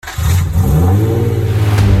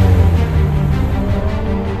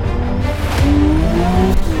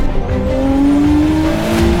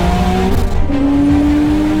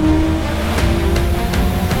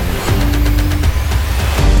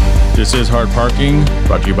Hard Parking,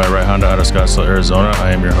 brought to you by Wright Honda out of Scottsdale, Arizona.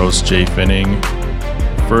 I am your host, Jay Finning.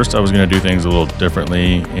 First, I was going to do things a little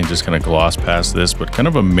differently and just kind of gloss past this, but kind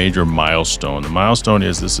of a major milestone. The milestone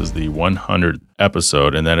is this is the 100th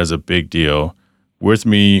episode, and that is a big deal. With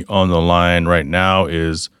me on the line right now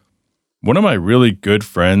is one of my really good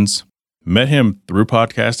friends. Met him through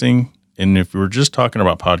podcasting, and if we were just talking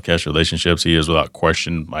about podcast relationships, he is without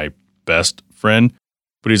question my best friend.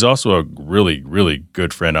 But he's also a really, really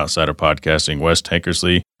good friend outside of podcasting, Wes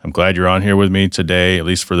Tankersley. I'm glad you're on here with me today, at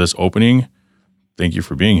least for this opening. Thank you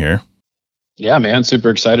for being here. Yeah, man,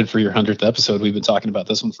 super excited for your 100th episode. We've been talking about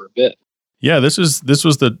this one for a bit. Yeah, this was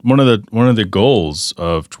the one of the goals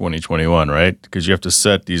of 2021, right? Because you have to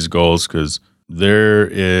set these goals because there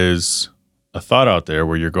is a thought out there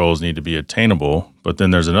where your goals need to be attainable, but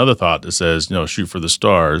then there's another thought that says, shoot for the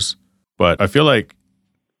stars. But I feel like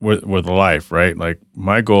with life, right? Like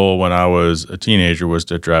my goal when I was a teenager was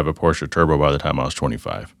to drive a Porsche Turbo by the time I was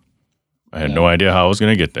 25. I had no idea how I was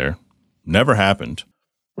going to get there. Never happened.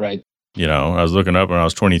 Right. I was looking up when I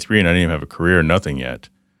was 23 and I didn't even have a career, nothing yet.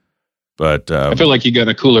 But I feel like you got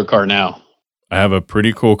a cooler car now. I have a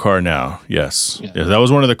pretty cool car now. Yes. Yeah, that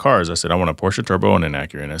was one of the cars. I said, I want a Porsche Turbo and an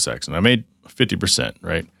Acura NSX. And I made 50%,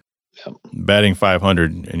 right? Yep. Batting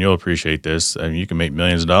 500, and you'll appreciate this. I mean, you can make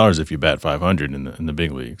millions of dollars if you bat 500 in the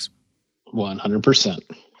big leagues. 100%.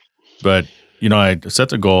 But, I set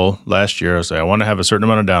the goal last year. I said, I want to have a certain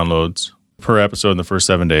amount of downloads per episode in the first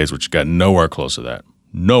 7 days, which got nowhere close to that.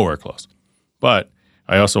 Nowhere close. But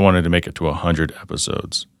I also wanted to make it to 100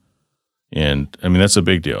 episodes. And, that's a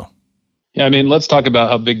big deal. Yeah, let's talk about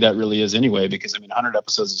how big that really is anyway, because, 100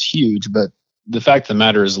 episodes is huge. But the fact of the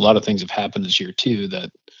matter is a lot of things have happened this year, too,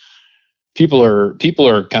 that people are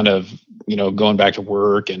kind of, going back to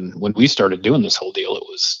work. And when we started doing this whole deal,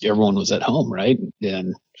 everyone was at home, right?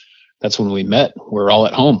 And that's when we met. We're all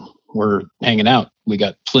at home. We're hanging out. We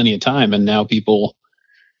got plenty of time. And now people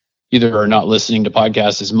either are not listening to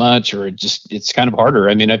podcasts as much, or it's kind of harder.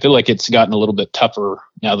 I feel like it's gotten a little bit tougher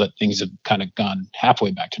now that things have kind of gone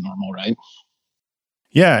halfway back to normal, right?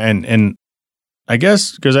 Yeah. And I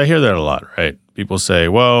guess because I hear that a lot, right? People say,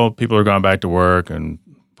 well, people are going back to work and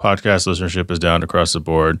podcast listenership is down across the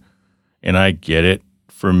board. And I get it.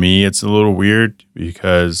 For me, it's a little weird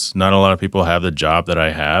because not a lot of people have the job that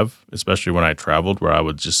I have, especially when I traveled, where I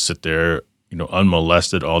would just sit there,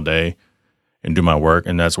 unmolested all day and do my work.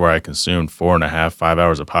 And that's where I consumed 4.5, 5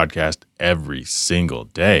 hours of podcast every single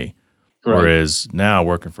day. Right. Whereas now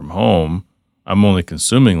working from home, I'm only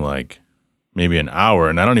consuming like maybe an hour,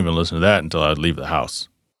 and I don't even listen to that until I leave the house.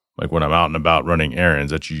 Like when I'm out and about running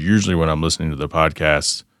errands, that's usually when I'm listening to the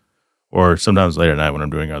podcast, or sometimes late at night when I'm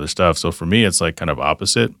doing other stuff. So for me, it's like kind of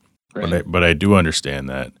opposite, right. But I do understand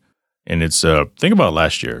that. And it's, think about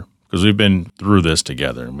last year, because we've been through this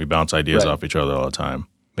together and we bounce ideas off each other all the time.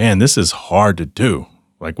 Man, this is hard to do.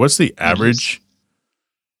 Like, what's the average,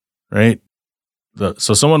 right?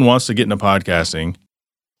 So someone wants to get into podcasting.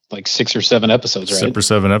 Like 6 or 7 episodes, right? 6 or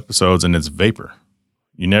 7 episodes, and it's vapor.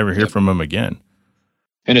 You never hear from them again.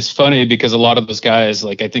 And it's funny because a lot of those guys,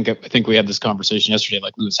 like I think we had this conversation yesterday,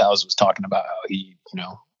 like Lewis Howes was talking about how he,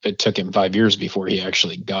 it took him 5 years before he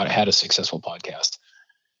actually had a successful podcast.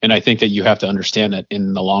 And I think that you have to understand that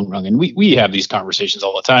in the long run. And we have these conversations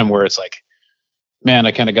all the time where it's like, man,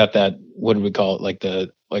 I kind of got that, what do we call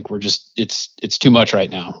it? We're just, it's too much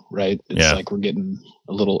right now, right? It's like we're getting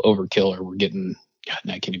a little overkill, or we're getting, God,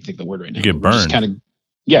 I can't even think of the word right now. You get burned.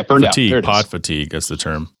 Burned fatigue, out. Pod fatigue, that's the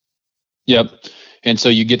term. Yep. And so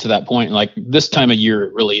you get to that point, like this time of year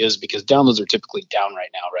it really is, because downloads are typically down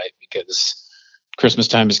right now, right? Because Christmas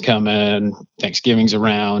time is coming, Thanksgiving's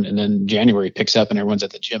around, and then January picks up and everyone's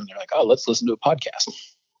at the gym and they're like, oh, let's listen to a podcast,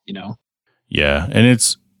 Yeah. And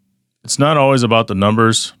it's not always about the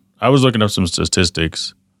numbers. I was looking up some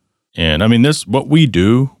statistics, and this, what we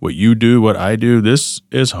do, what you do, what I do, this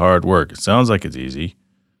is hard work. It sounds like it's easy,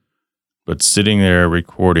 but sitting there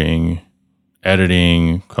recording,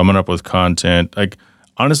 editing, coming up with content, like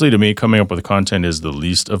honestly to me, coming up with content is the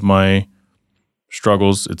least of my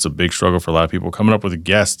struggles. It's a big struggle for a lot of people. Coming up with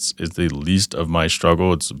guests is the least of my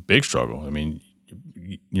struggle. It's a big struggle.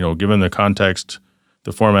 Given the context,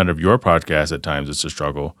 the format of your podcast, at times it's a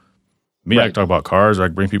struggle. Me, right. I talk about cars, or I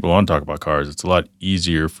bring people on to talk about cars. It's a lot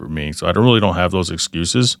easier for me. So I don't have those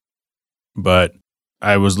excuses. But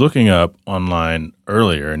I was looking up online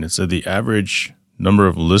earlier, and it said the average number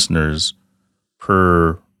of listeners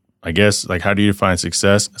per, I guess, like how do you define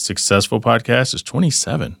success? A successful podcast is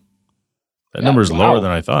 27. That number is lower than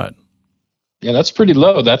I thought. Yeah, that's pretty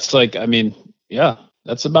low. That's like,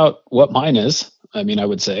 that's about what mine is. I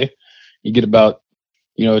would say you get about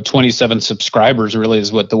 27 subscribers really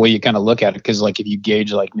is what the way you kind of look at it. Because like if you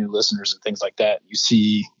gauge like new listeners and things like that, you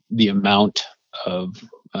see the amount of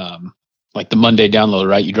like the Monday download,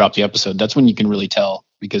 right? You drop the episode. That's when you can really tell,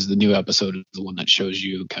 because the new episode is the one that shows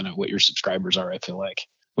you kind of what your subscribers are. I feel like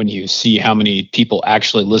when you see how many people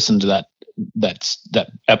actually listen to that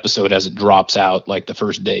episode as it drops out, like the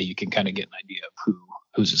first day, you can kind of get an idea of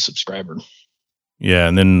who's a subscriber. Yeah,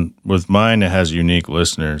 and then with mine, it has unique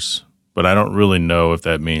listeners, but I don't really know if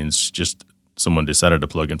that means just someone decided to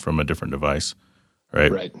plug in from a different device,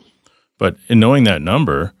 right? Right. But in knowing that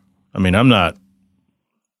number, I mean, I'm not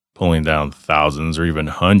pulling down thousands or even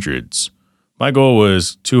hundreds. My goal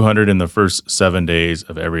was 200 in the first 7 days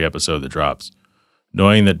of every episode that drops,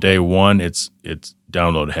 knowing that day one, it's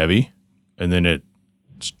download heavy, and then it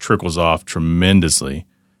trickles off tremendously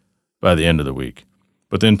by the end of the week.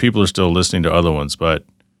 But then people are still listening to other ones. But,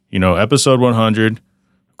 episode 100,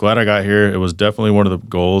 glad I got here. It was definitely one of the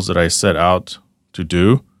goals that I set out to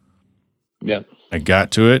do. Yeah. I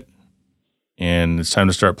got to it, and it's time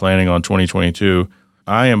to start planning on 2022.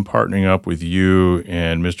 I am partnering up with you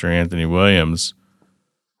and Mr. Anthony Williams.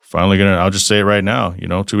 Finally I'll just say it right now,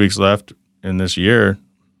 2 weeks left in this year.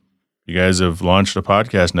 You guys have launched a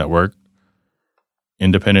podcast network,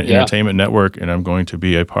 Independent Entertainment Network, and I'm going to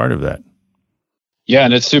be a part of that. Yeah,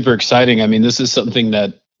 and it's super exciting. I mean, this is something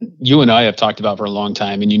that you and I have talked about for a long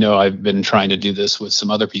time. And, I've been trying to do this with some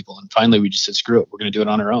other people. And finally, we just said, screw it. We're going to do it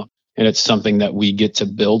on our own. And it's something that we get to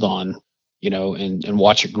build on, and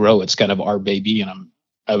watch it grow. It's kind of our baby. And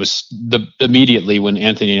immediately when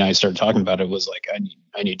Anthony and I started talking about it, was like,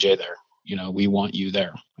 I need Jay there. We want you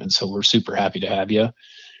there. And so we're super happy to have you. And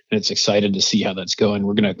it's excited to see how that's going.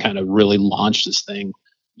 We're going to kind of really launch this thing,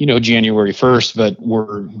 January 1st, but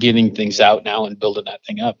we're getting things out now and building that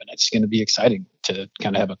thing up. And it's going to be exciting to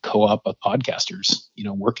kind of have a co-op of podcasters,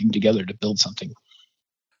 working together to build something.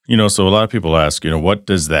 So a lot of people ask, what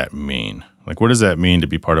does that mean? Like, what does that mean to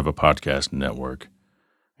be part of a podcast network?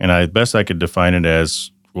 And best I could define it as,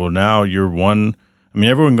 well, now you're one. I mean,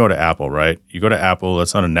 everyone can go to Apple, right? You go to Apple,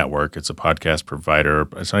 that's not a network. It's a podcast provider.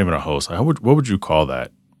 It's not even a host. What would you call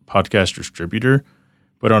that? Podcast distributor?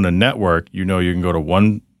 But on a network, you can go to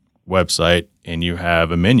one website and you have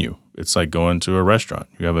a menu. It's like going to a restaurant.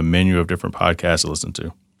 You have a menu of different podcasts to listen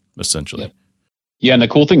to, essentially. Yep. Yeah, and the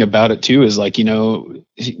cool thing about it too is like,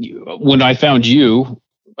 when I found you,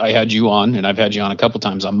 I had you on, and I've had you on a couple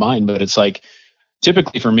times on mine, but it's like,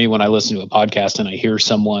 typically for me, when I listen to a podcast and I hear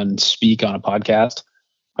someone speak on a podcast,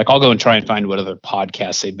 like I'll go and try and find what other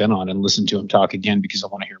podcasts they've been on and listen to them talk again, because I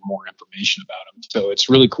want to hear more information about them. So it's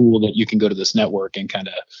really cool that you can go to this network and kind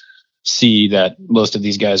of see that most of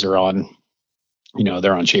these guys are on,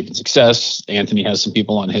 they're on Shape and Success. Anthony has some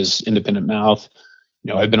people on his Independent Mouth.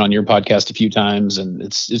 I've been on your podcast a few times, and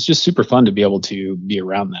it's just super fun to be able to be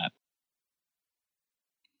around that.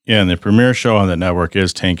 Yeah, and the premier show on that network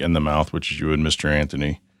is Tank in the Mouth, which is you and Mr.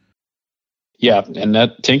 Anthony. Yeah, and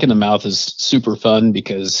that Tank in the Mouth is super fun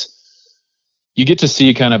because you get to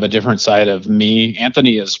see kind of a different side of me.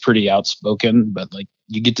 Anthony is pretty outspoken, but like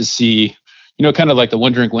you get to see, kind of like the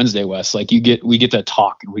One Drink Wednesday, Wes. Like we get to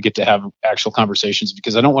talk and we get to have actual conversations,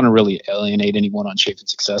 because I don't want to really alienate anyone on Shape and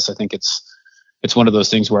Success. I think it's one of those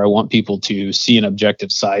things where I want people to see an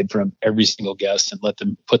objective side from every single guest and let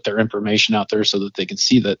them put their information out there so that they can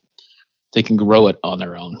see that they can grow it on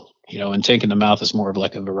their own. And Tank in the Mouth is more of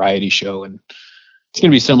like a variety show, and it's going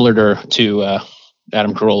to be similar to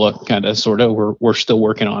Adam Carolla, kind of, sort of. We're still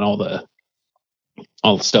working on all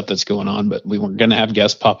the stuff that's going on, but we were going to have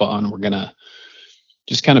guests pop on. We're going to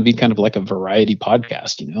just kind of be kind of like a variety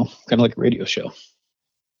podcast, kind of like a radio show.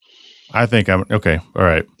 I think I'm okay. All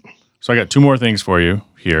right. So I got two more things for you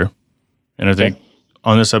here. And I think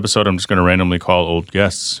on this episode, I'm just going to randomly call old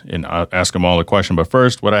guests and ask them all a question. But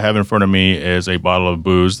first, what I have in front of me is a bottle of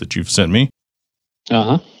booze that you've sent me.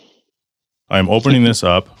 Uh-huh. I'm opening this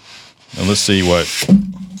up, and let's see what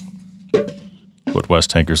Wes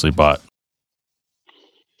Tankersley bought.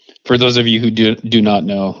 For those of you who do not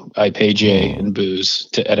know, I pay Jay in booze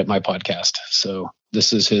to edit my podcast. So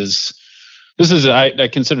this is I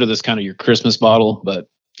consider this kind of your Christmas bottle, but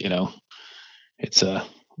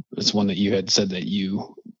it's one that you had said that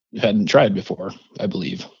you hadn't tried before, I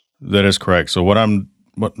believe. That is correct. So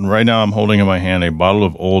right now I'm holding in my hand a bottle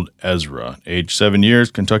of Old Ezra, aged 7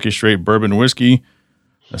 years, Kentucky straight bourbon whiskey,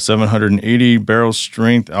 a 780 barrel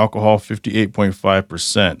strength, alcohol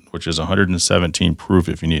 58.5%, which is 117 proof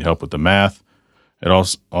if you need help with the math. It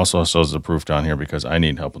also shows the proof down here because I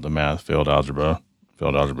need help with the math. Failed algebra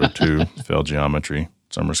 2, failed geometry,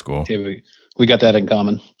 summer school. Okay, we got that in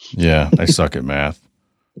common. Yeah, I suck at math,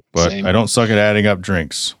 but same. I don't suck at adding up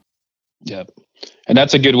drinks. Yep. And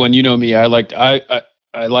that's a good one. You know me. I like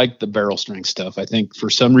the barrel strength stuff. I think for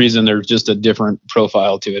some reason there's just a different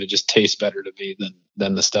profile to it. It just tastes better to me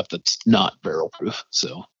than the stuff that's not barrel proof.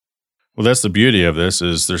 So, well, that's the beauty of this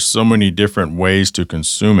is there's so many different ways to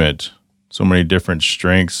consume it. So many different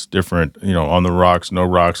strengths, different, on the rocks, no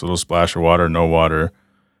rocks, a little splash of water, no water,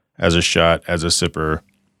 as a shot, as a sipper.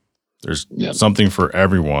 There's something for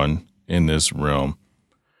everyone in this realm.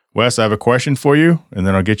 Wes, I have a question for you, and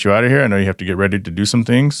then I'll get you out of here. I know you have to get ready to do some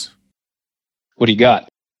things. What do you got?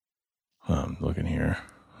 I'm looking here.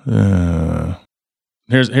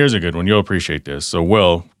 Here's a good one. You'll appreciate this. So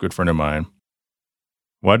Will, good friend of mine,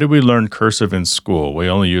 why did we learn cursive in school? We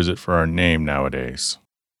only use it for our name nowadays.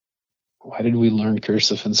 Why did we learn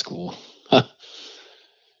cursive in school?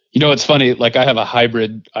 It's funny. Like I have a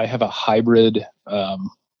hybrid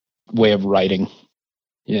way of writing.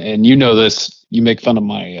 Yeah, and you know this. You make fun of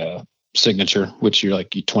my signature, which you're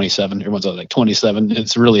 27. Everyone's like 27.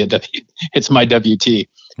 It's really it's my WT.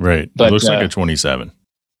 Right. But it looks like a 27.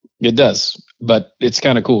 It does, but it's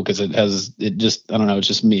kind of cool because I don't know. It's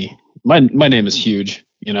just me. My name is huge.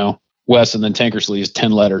 Wes, and then Tankersley is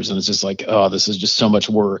 10 letters, and it's just like, oh, this is just so much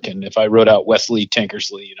work. And if I wrote out Wesley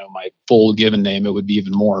Tankersley, my full given name, it would be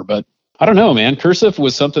even more. But I don't know, man. Cursive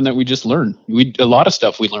was something that we just learned. A lot of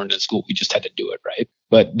stuff we learned in school, we just had to do it, right?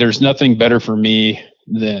 But there's nothing better for me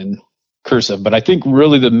than cursive. But I think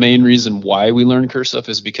really the main reason why we learn cursive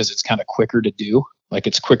is because it's kind of quicker to do. Like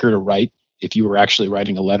it's quicker to write if you were actually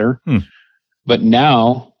writing a letter. But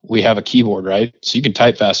now we have a keyboard, right? So you can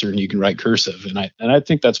type faster and you can write cursive. And I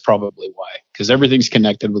think that's probably why, because everything's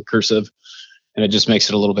connected with cursive and it just makes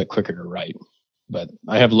it a little bit quicker to write. But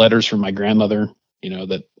I have letters from my grandmother,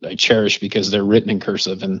 that I cherish because they're written in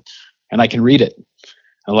cursive and I can read it.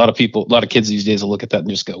 A lot of kids these days will look at that and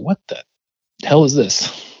just go, what the hell is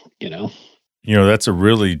this? That's a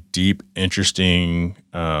really deep, interesting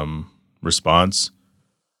response.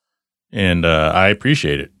 And I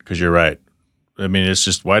appreciate it because you're right. I mean, it's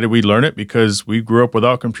just, why did we learn it? Because we grew up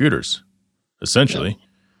without computers, essentially. Yeah.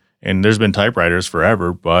 And there's been typewriters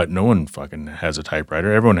forever, but no one fucking has a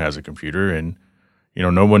typewriter. Everyone has a computer. And,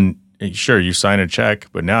 no one, sure, you sign a check,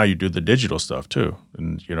 but now you do the digital stuff too.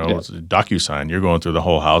 And, it's a DocuSign. You're going through the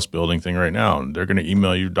whole house building thing right now. And they're going to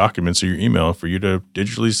email you documents to your email for you to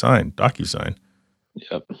digitally sign, DocuSign.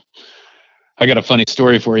 Yep. I got a funny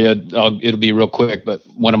story for you. It'll be real quick, but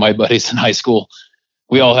one of my buddies in high school,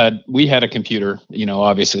 we had a computer,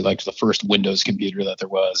 obviously like the first Windows computer that there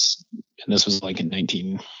was. And this was like in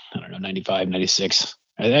 95, 96.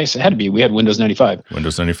 It had to be. We had Windows 95.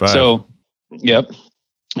 Windows 95. So, yep.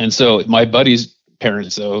 And so my buddy's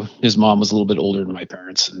parents, though, his mom was a little bit older than my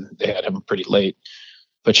parents and they had him pretty late,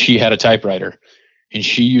 but she had a typewriter and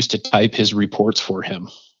she used to type his reports for him.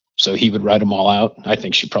 So he would write them all out. I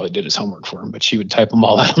think she probably did his homework for him, but she would type them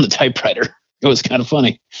all out on the typewriter. It was kind of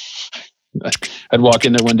funny. I'd walk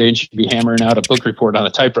in there one day and she'd be hammering out a book report on a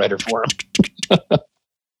typewriter for him.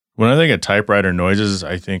 When I think of typewriter noises,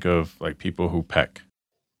 I think of like people who peck.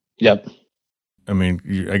 Yep. I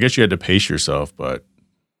mean, I guess you had to pace yourself, but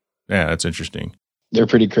yeah, that's interesting. They're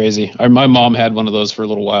pretty crazy. My mom had one of those for a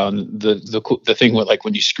little while, and the thing with like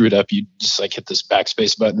when you screwed up, you just like hit this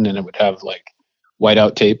backspace button, and it would have like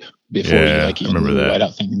whiteout tape before you remember that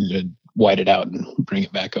whiteout thing, and you'd white it out and bring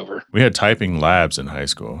it back over. We had typing labs in high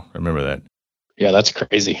school. I remember that. Yeah, that's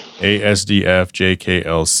crazy. ASDF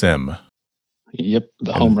JKL SIM. Yep,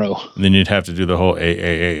 the home row. And then you'd have to do the whole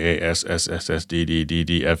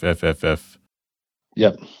AAAASSSSDDDDFFFF.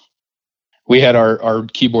 Yep. We had our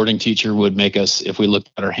keyboarding teacher would make us, if we looked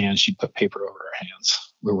at our hands, she'd put paper over our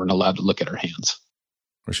hands. We weren't allowed to look at our hands.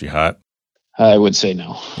 Was she hot? I would say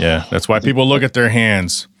no. Yeah, that's why people look at their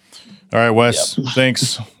hands. All right, Wes,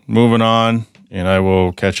 Thanks. Moving on, and I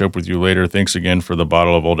will catch up with you later. Thanks again for the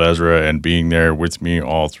bottle of Old Ezra and being there with me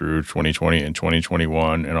all through 2020 and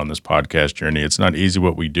 2021 and on this podcast journey. It's not easy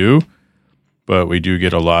what we do, but we do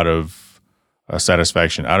get a lot of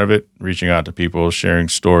satisfaction out of it, reaching out to people, sharing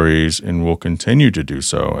stories, and we'll continue to do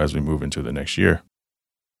so as we move into the next year.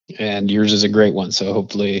 And yours is a great one. So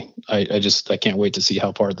hopefully I can't wait to see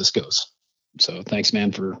how far this goes. So thanks,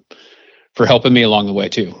 man, for helping me along the way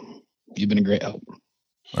too. You've been a great help.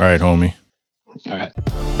 All right, homie. All right.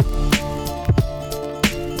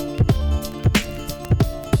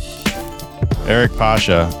 Eric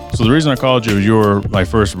Pasha. So the reason I called you is you were my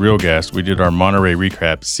first real guest. We did our Monterey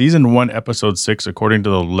recap. Season 1, Episode 6, according to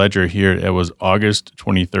the ledger here, it was August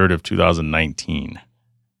 23rd of 2019.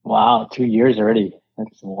 Wow, 2 years already.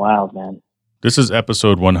 That's wild, man. This is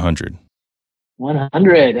episode 100.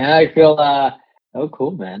 100. Yeah, I feel, oh,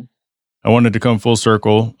 cool, man. I wanted to come full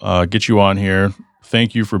circle, get you on here.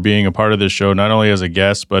 Thank you for being a part of this show, not only as a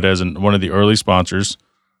guest, but as one of the early sponsors,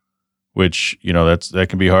 which, that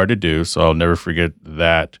can be hard to do. So I'll never forget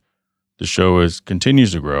that. The show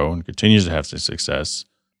continues to grow and continues to have some success.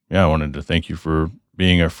 Yeah, I wanted to thank you for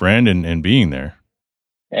being a friend and being there.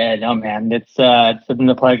 Yeah, no, man, it's been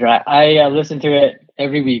a pleasure. I listen to it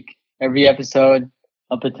every week, every episode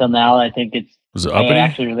up until now. I think was it uppity? I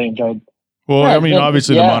actually really enjoyed. Well, yeah, I mean,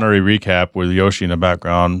 obviously the Monterey recap with Yoshi in the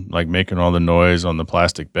background, like making all the noise on the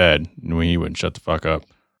plastic bed, and he wouldn't shut the fuck up.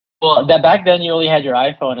 Well, that back then you only had your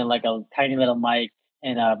iPhone and like a tiny little mic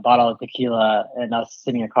and a bottle of tequila, and us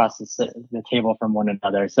sitting across the table from one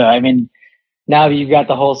another. So I mean, now you've got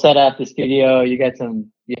the whole setup, the studio. You had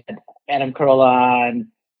Adam Carolla on.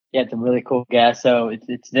 You had some really cool guests. So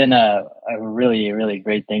it's been a really, really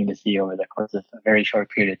great thing to see over the course of a very short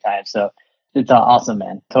period of time. So it's awesome,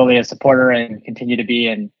 man. Totally a supporter and continue to be,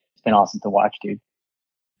 and it's been awesome to watch, dude.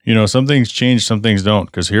 Some things change, some things don't,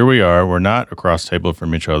 because here we are. We're not across the table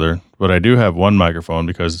from each other, but I do have one microphone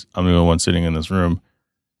because I'm the only one sitting in this room.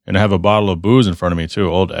 And I have a bottle of booze in front of me, too,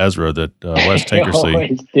 Old Ezra that Wes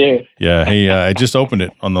Tankersley. Yeah, I just opened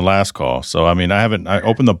it on the last call. So, I mean, I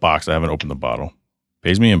opened the box. I haven't opened the bottle.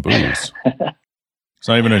 Pays me in booze. It's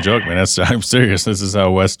not even a joke, man. I'm serious. This is how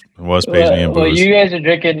Wes pays me in booze. Well, you guys are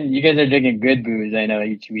drinking good booze. I know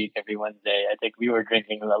each week, every Wednesday. I think we were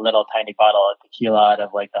drinking a little tiny bottle of tequila out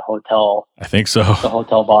of like the hotel. I think so. The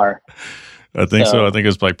hotel bar. I think so. I think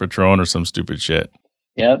it's like Patron or some stupid shit.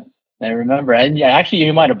 Yep, I remember. And yeah, actually,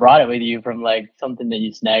 you might have brought it with you from like something that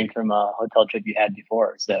you snagged from a hotel trip you had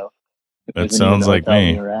before. So that sounds like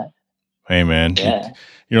me. Hey, man. Yeah.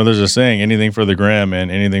 There's a saying: anything for the gram, man.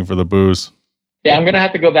 Anything for the booze. Yeah, I'm gonna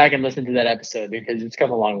have to go back and listen to that episode because it's come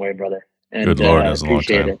a long way, brother. And, good Lord, that's a long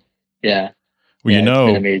time. It. Yeah. Well, it's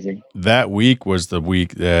been amazing. That week was the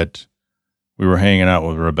week that we were hanging out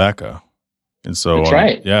with Rebecca, and so that's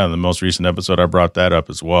right. Yeah, the most recent episode, I brought that up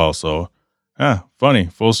as well. So, funny,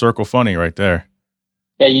 full circle, funny, right there.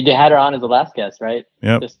 Yeah, you had her on as the last guest, right?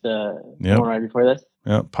 Yep. Just one right before this.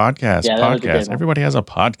 Yeah, podcast. Yeah, podcast. Everybody has a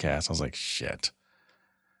podcast. I was like, shit.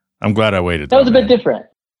 I'm glad I waited. That was a bit different.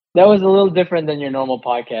 That was a little different than your normal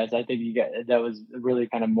podcast. I think that was really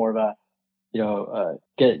kind of more of a,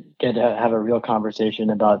 get to have a real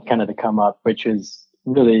conversation about kind of the come up, which is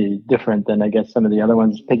really different than I guess some of the other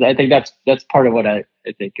ones. Because I think that's part of what I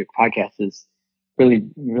think your podcast is really,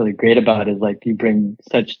 really great about is like you bring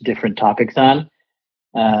such different topics on.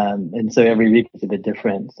 And so every week is a bit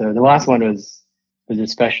different. So the last one was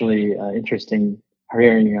especially interesting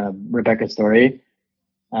hearing Rebecca's story.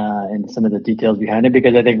 And some of the details behind it,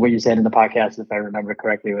 because I think what you said in the podcast, if I remember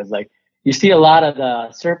correctly, was like you see a lot of the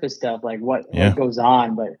surface stuff, like what goes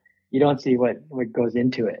on, but you don't see what goes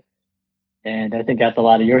into it. And I think that's a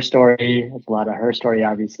lot of your story. It's a lot of her story,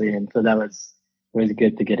 obviously. And so it was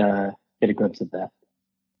good to get a glimpse of that.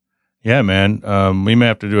 Yeah, man. We may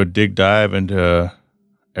have to do a dig dive into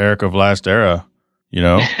Eric of Last Era.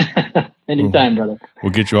 Anytime, brother.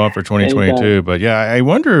 We'll get you on for 2022. Anytime. But yeah, I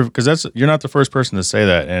wonder, because you're not the first person to say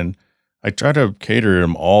that. And I try to cater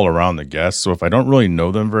them all around the guests. So if I don't really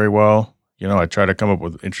know them very well, I try to come up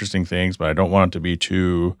with interesting things, but I don't want it to be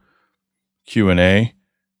too Q&A.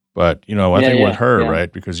 But, I think with her,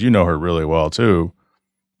 right, because you know her really well too.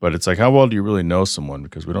 But it's like, how well do you really know someone?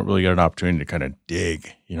 Because we don't really get an opportunity to kind of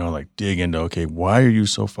dig into, okay, why are you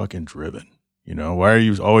so fucking driven? Why are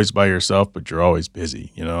you always by yourself, but you're always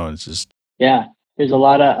busy? It's just. Yeah, there's a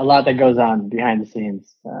lot that goes on behind the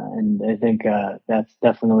scenes. And I think that's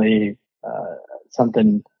definitely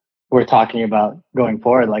something we're talking about going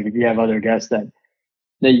forward. Like if you have other guests that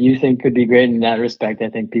you think could be great in that respect, I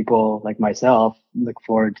think people like myself look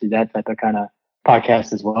forward to that type of kind of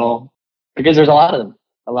podcast as well, because there's a lot of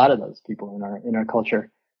those people in our culture,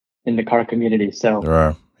 in the car community. So there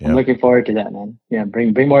are. Yep. I'm looking forward to that, man. Yeah,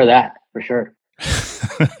 bring more of that for sure.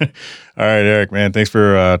 All right, Eric, man. Thanks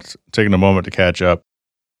for taking a moment to catch up.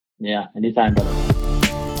 Yeah, anytime, brother.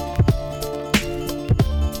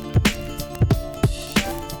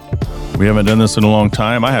 We haven't done this in a long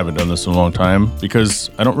time. I haven't done this in a long time because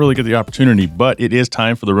I don't really get the opportunity, but it is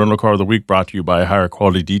time for the Rental Car of the Week, brought to you by Higher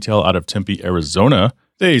Quality Detail out of Tempe, Arizona.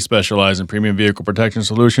 They specialize in premium vehicle protection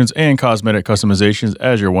solutions and cosmetic customizations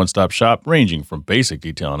as your one-stop shop, ranging from basic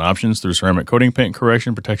detailing options through ceramic coating, paint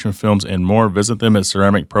correction, protection films, and more. Visit them at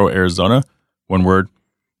Ceramic Pro Arizona, one word,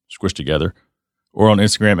 squished together, or on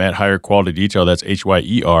Instagram at Higher Quality Detail. That's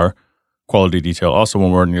HYER Quality Detail, also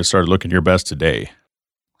one word, and get started looking your best today.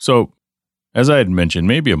 So, as I had mentioned,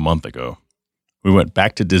 maybe a month ago, we went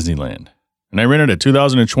back to Disneyland, and I rented a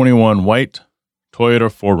 2021 white Toyota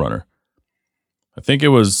 4Runner. I think it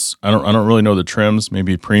was, I don't really know the trims,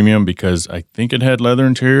 maybe premium, because I think it had leather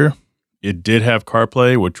interior. It did have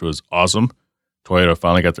CarPlay, which was awesome. Toyota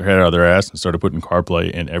finally got their head out of their ass and started putting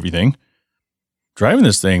CarPlay in everything. Driving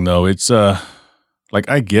this thing, though, it's like,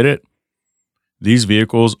 I get it. These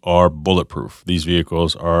vehicles are bulletproof. These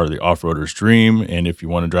vehicles are the off-roader's dream, and if you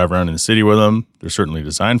want to drive around in the city with them, they're certainly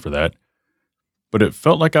designed for that. But it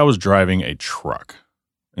felt like I was driving a truck.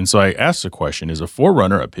 And so I asked the question, is a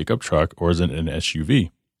 4Runner a pickup truck or is it an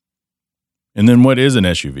SUV? And then what is an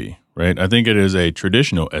SUV, right? I think it is a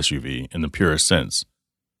traditional SUV in the purest sense,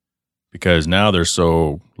 because now they're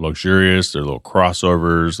so luxurious. They're little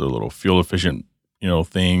crossovers, they're little fuel efficient,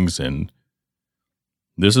 things. And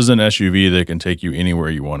this is an SUV that can take you anywhere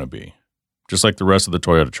you want to be, just like the rest of the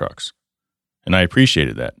Toyota trucks. And I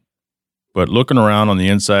appreciated that. But looking around on the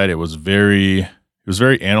inside, it was very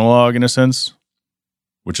analog in a sense,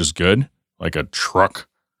 which is good, like a truck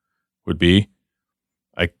would be.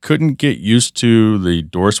 I couldn't get used to the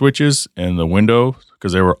door switches and the window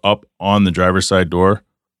because they were up on the driver's side door,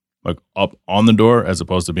 like up on the door, as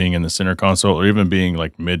opposed to being in the center console or even being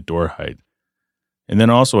like mid-door height. And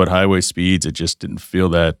then also at highway speeds, it just didn't feel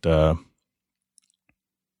that,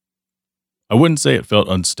 I wouldn't say it felt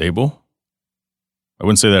unstable. I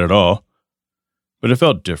wouldn't say that at all, but it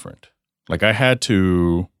felt different. Like I had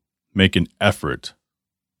to make an effort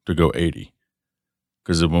to go 80.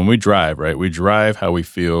 Because when we drive, right, we drive how we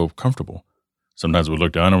feel comfortable. Sometimes we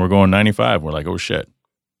look down and we're going 95. We're like, oh shit.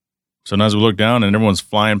 Sometimes we look down and everyone's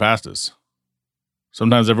flying past us.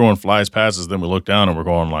 Sometimes everyone flies past us, then we look down and we're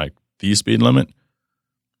going like the speed limit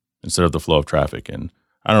instead of the flow of traffic. And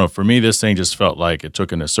I don't know, for me, this thing just felt like it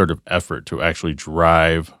took an assertive effort to actually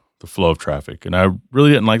drive the flow of traffic. And I really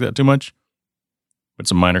didn't like that too much.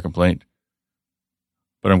 It's a minor complaint.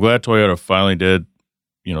 But I'm glad Toyota finally did.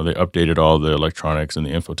 They updated all the electronics in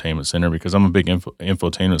the infotainment center because I'm a big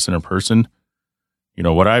infotainment center person.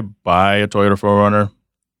 Would I buy a Toyota 4Runner?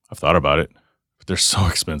 I've thought about it, but they're so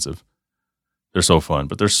expensive. They're so fun,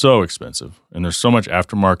 but they're so expensive. And there's so much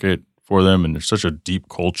aftermarket for them, and there's such a deep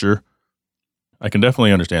culture. I can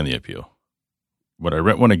definitely understand the appeal. Would I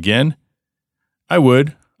rent one again? I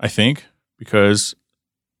would, I think, because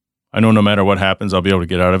I know no matter what happens, I'll be able to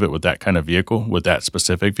get out of it with that kind of vehicle, with that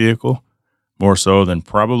specific vehicle, more so than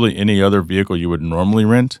probably any other vehicle you would normally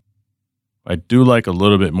rent. I do like a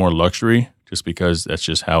little bit more luxury just because that's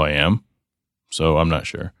just how I am. So I'm not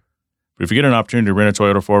sure. But if you get an opportunity to rent a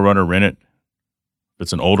Toyota 4Runner, rent it. If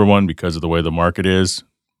it's an older one because of the way the market is.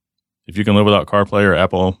 If you can live without CarPlay or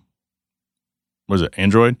Apple, what is it,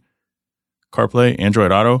 Android? CarPlay,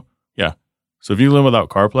 Android Auto? Yeah. So if you live without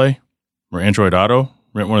CarPlay or Android Auto,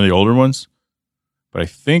 rent one of the older ones. But I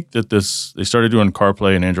think that they started doing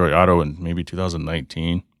CarPlay and Android Auto in maybe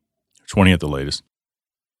 2019, 20 at the latest.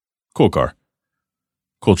 Cool car.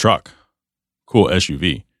 Cool truck. Cool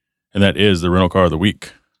SUV. And that is the rental car of the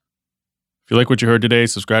week. If you like what you heard today,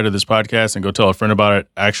 subscribe to this podcast and go tell a friend about it.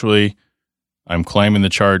 Actually, I'm climbing the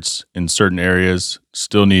charts in certain areas,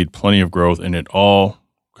 still need plenty of growth, and it all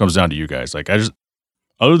comes down to you guys. Like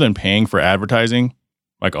other than paying for advertising,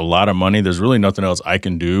 like a lot of money, there's really nothing else I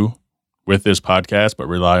can do with this podcast but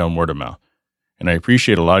rely on word of mouth. And I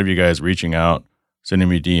appreciate a lot of you guys reaching out, sending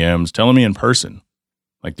me DMs, telling me in person.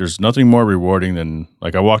 Like there's nothing more rewarding than,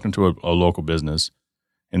 like I walked into a local business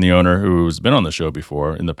and the owner, who's been on the show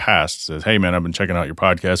before in the past, says, hey man, I've been checking out your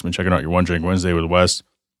podcast, been checking out your One Drink Wednesday with Wes.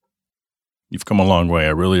 You've come a long way.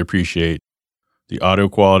 I really appreciate the audio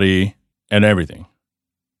quality and everything.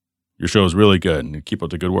 Your show is really good and you keep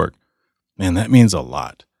up the good work. Man, that means a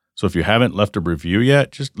lot. So if you haven't left a review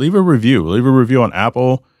yet, just leave a review. Leave a review on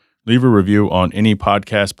Apple. Leave a review on any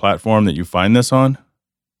podcast platform that you find this on.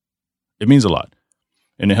 It means a lot.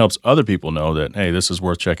 And it helps other people know that, hey, this is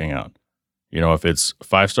worth checking out. If it's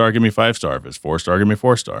 5-star, give me 5-star. If it's 4-star, give me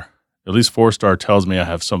 4-star. At least 4-star tells me I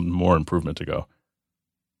have some more improvement to go.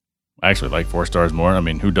 I actually like 4 stars more. I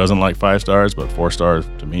mean, who doesn't like 5 stars? But 4 stars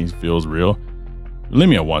to me feels real. Leave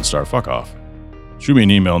me a 1-star. Fuck off. Shoot me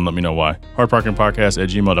an email and let me know why.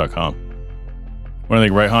 hardparkingpodcast@gmail.com. I want to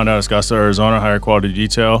thank Right Honda out of Scottsdale, Arizona. Higher quality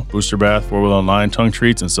detail, Booster Bath, 4-wheel online, tongue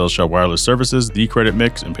treats, and sales shop wireless services. The Credit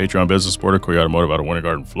Mix, and Patreon business supporter, Coy Automotive out of Winter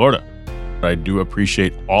Garden, Florida. I do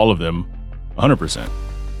appreciate all of them 100%.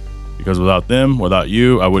 Because without them, without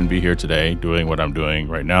you, I wouldn't be here today doing what I'm doing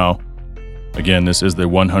right now. Again, this is the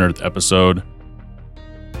 100th episode.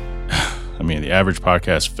 I mean, the average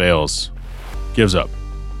podcast fails, gives up.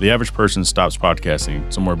 The average person stops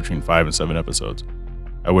podcasting somewhere between 5 and 7 episodes.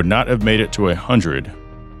 I would not have made it to 100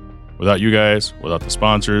 without you guys, without the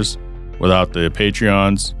sponsors, without the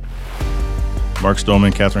Patreons, Mark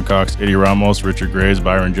Stolman, Catherine Cox, Eddie Ramos, Richard Graves,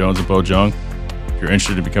 Byron Jones, and Bo Jung. If you're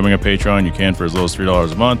interested in becoming a patron, you can for as little as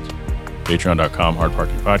 $3 a month. Patreon.com, Hard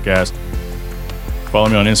Parking Podcast. Follow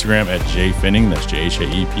me on Instagram at jfinning, that's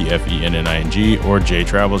JHAEPFENNING, or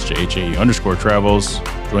jtravels,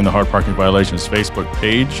 JHAE_travels. Join the Hard Parking Violations Facebook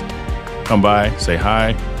page. Come by, say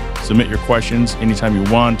hi, submit your questions anytime you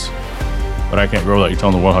want. But I can't grow without you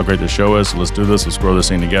telling the world how great this show is, so let's do this. Let's grow this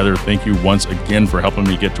thing together. Thank you once again for helping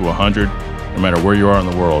me get to 100, no matter where you are in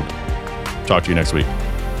the world. Talk to you next week.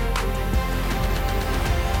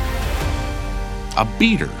 A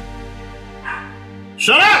beater.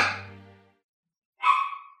 Shut up!